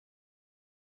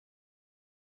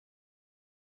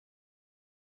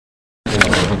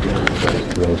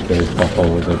those guys,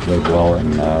 Buffalo, they played well,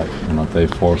 and they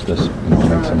forced us,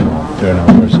 make some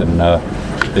turnovers, and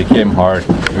they came hard.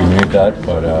 We knew that,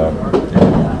 but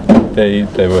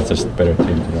they were just a better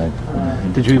team tonight.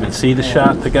 Did you even see the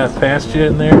shot that got past you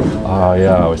in there?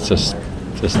 Yeah, it was just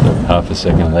half a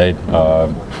second late.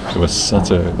 It was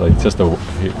such a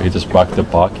he just blocked the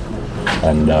puck,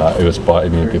 and it was by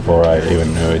me before I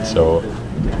even knew it. So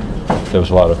there was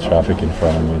a lot of traffic in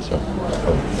front of me. So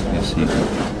yes,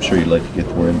 I'm sure you'd like to get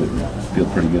the win, but you feel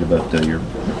pretty good about your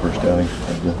first outing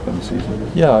of the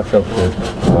season. Yeah, I felt good.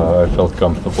 I felt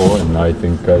comfortable, and I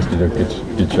think guys did a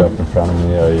good job in front of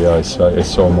me. I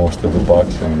saw most of the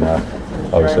box, and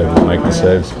I was able to make the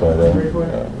saves. But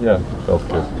yeah, felt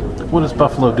good. What does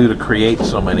Buffalo do to create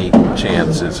so many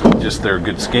chances? Just they're a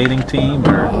good skating team,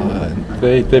 or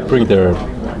they bring their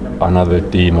another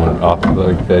demon up.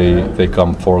 Like they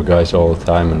come 4 guys all the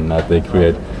time, and they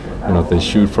create. They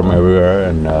shoot from everywhere,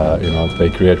 and they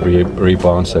create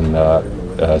rebounds and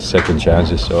second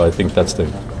chances. So I think that's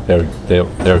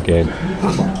their game.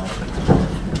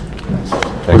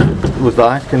 Thank you. Was the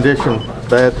ice condition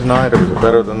bad tonight, or was it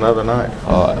better than the other night?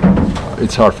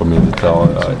 It's hard for me to tell. In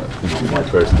my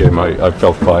first game, I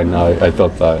felt fine. I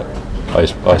thought that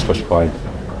ice was fine.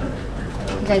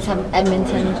 You guys have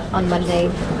Edmonton on Monday.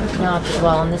 You don't have to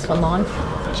dwell on this one long.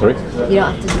 Sorry? You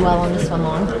don't have to dwell on this one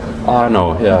long.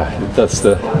 No, yeah, that's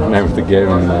the name of the game,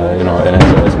 and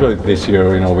especially this year,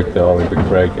 with the Olympic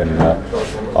break and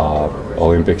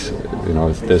Olympics.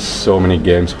 There's so many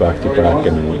games back to back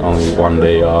and only one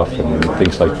day off and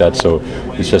things like that. So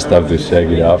you just have to shake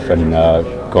it off and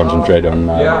concentrate on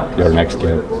your next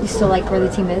game. You still like where the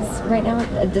team is right now?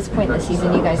 At this point in the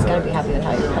season, you guys got to be happy with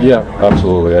how you're playing. Yeah,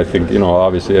 absolutely. I think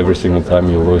obviously every single time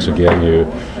you lose a game, you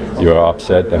are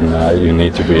upset, and you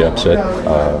need to be upset.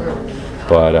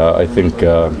 But I think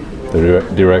the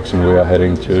direction we are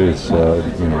heading to is,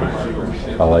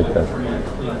 I like that.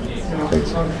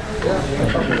 Thanks.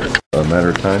 A matter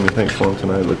of time, you think, for him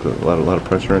tonight? Looked a lot of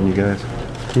pressure on you guys.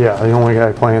 Yeah, the only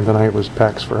guy playing tonight was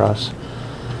Pex for us.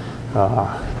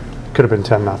 Could have been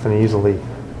 10-0 easily.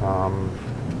 I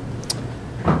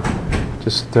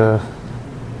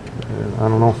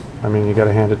don't know. I mean, you got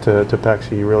to hand it to Pex.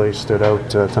 He really stood out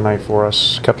tonight for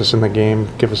us, kept us in the game,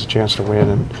 give us a chance to win,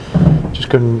 and just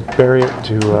couldn't bury it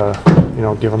to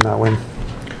give them that win.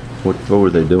 What were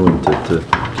they doing to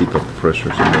keep up the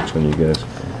pressure so much on you guys?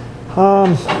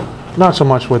 Not so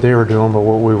much what they were doing, but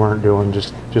what we weren't doing,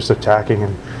 just attacking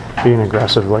and being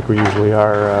aggressive like we usually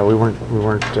are. We weren't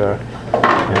going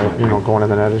to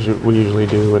the net as we usually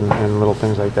do, and little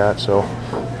things like that. So,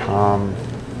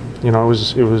 it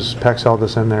was Pex held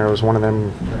us in there. It was one of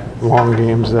them long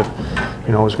games that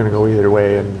was going to go either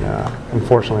way, and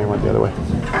unfortunately it went the other way.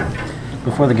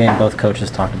 Before the game, both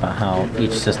coaches talked about how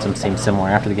each system seemed similar.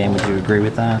 After the game, would you agree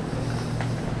with that?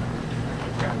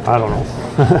 I don't know.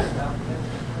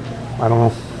 I don't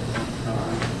know.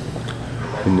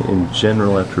 In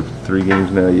general, after 3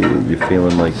 games now, you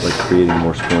feeling like creating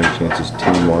more scoring chances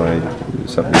team-wide,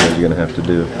 something that you're going to have to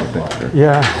do, I think. Or?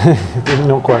 Yeah,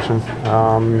 no question.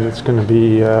 It's going to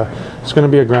be a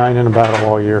grind and a battle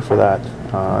all year for that.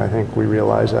 I think we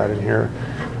realize that in here.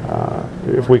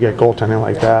 If we get goaltending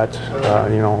like that,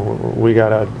 we got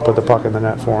to put the puck in the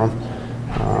net for them.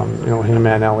 Him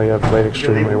and Ellie have played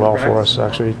extremely well for us.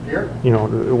 Actually,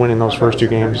 winning those first 2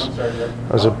 games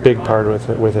was a big part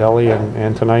with Ellie,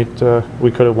 and tonight we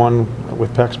could have won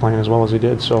with Pex playing as well as he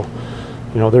did. So,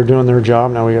 they're doing their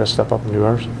job. Now we got to step up and do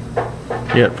ours.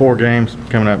 You got 4 games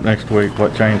coming up next week.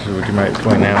 What changes would you make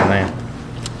between now and then?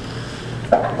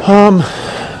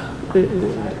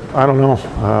 I don't know.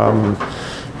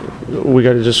 We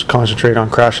got to just concentrate on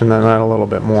crashing the net a little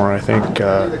bit more. I think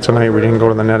tonight we didn't go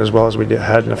to the net as well as we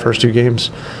had in the first 2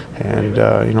 games, and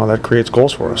that creates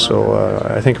goals for us. So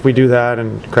I think if we do that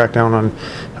and crack down on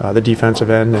the defensive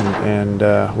end, and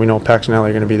we know Pax and Ellie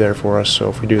are going to be there for us. So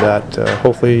if we do that,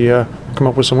 hopefully come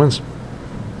up with some wins.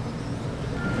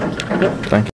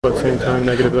 Thank you. At the same time,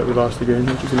 negative that we lost the game,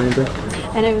 which is the main thing.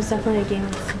 And it was definitely a game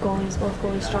with goalies, both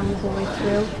goalies strong the whole way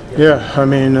through. Yeah, I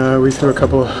mean, we threw a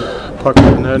couple of pucks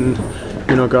at the net, and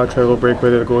God tried a little break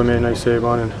with it. The goalie made a nice save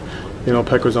on, and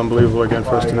Peck was unbelievable again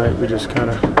for us tonight. We just kind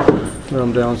of let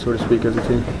him down, so to speak, as a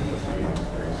team.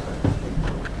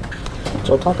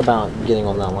 So talk about getting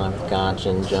on that line with Gotch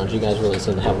and Jones. You guys really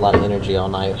seem to have a lot of energy all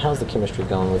night. How's the chemistry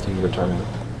going with you returning?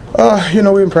 We've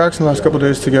been practicing the last couple of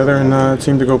days together, and it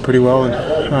seemed to go pretty well. And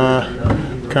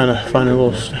kind of finding a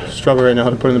little struggle right now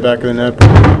to put in the back of the net. But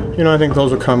I think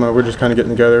those will come. We're just kind of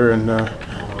getting together, and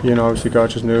obviously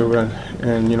Gotch is new,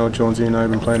 and Jonesy and I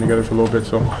have been playing together for a little bit.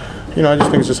 So I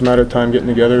just think it's just a matter of time getting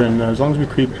together, and as long as we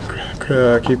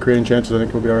keep creating chances, I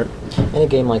think we'll be all right. In a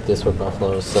game like this where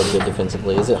Buffalo is so good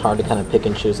defensively, is it hard to kind of pick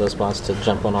and choose those spots to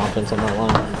jump on offense on that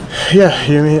line? Yeah,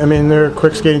 I mean they're a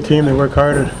quick skating team. They work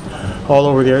hard and all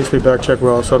over the ice. They back check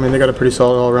well. So I mean they got a pretty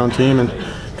solid all-around team and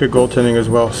good goaltending as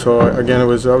well. So again, it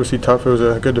was obviously tough. It was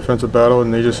a good defensive battle,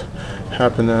 and they just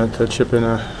happened to chip in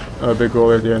a big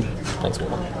goal at the end. Thanks,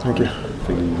 man. Thank you. I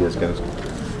think you guys going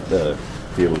to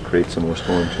be able to create some more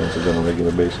scoring chances on a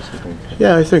regular basis, I think.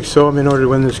 Yeah, I think so. I mean, in order to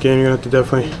win this game, you're going to have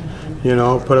to definitely,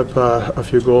 put up a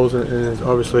few goals. And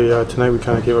obviously tonight we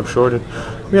kind of gave up short. And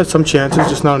we had some chances,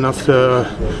 just not enough to,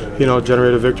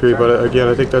 generate a victory. But again,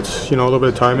 I think that's, a little bit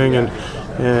of timing.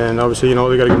 And obviously, they got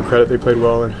to give them credit. They played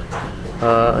well. And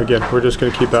again, we're just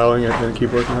going to keep battling it and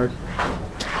keep working hard.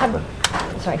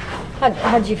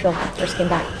 How did you feel first came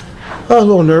back? A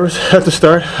little nervous at the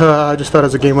start. I just thought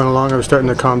as the game went along, I was starting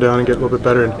to calm down and get a little bit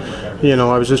better. And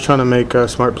I was just trying to make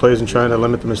smart plays and trying to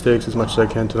limit the mistakes as much as I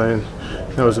can tonight. And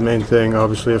that was the main thing.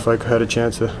 Obviously, if I had a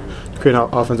chance to create an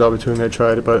offense opportunity, I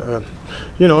tried it. But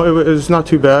it was not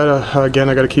too bad. Again,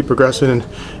 I got to keep progressing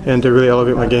and to really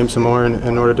elevate my game some more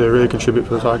in order to really contribute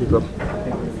for this hockey club.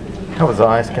 How was the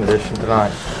ice condition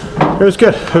tonight? It was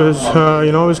good. It was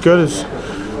it was good.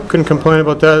 Couldn't complain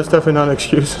about that. It's definitely not an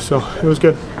excuse. So it was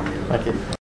good. Thank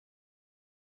you.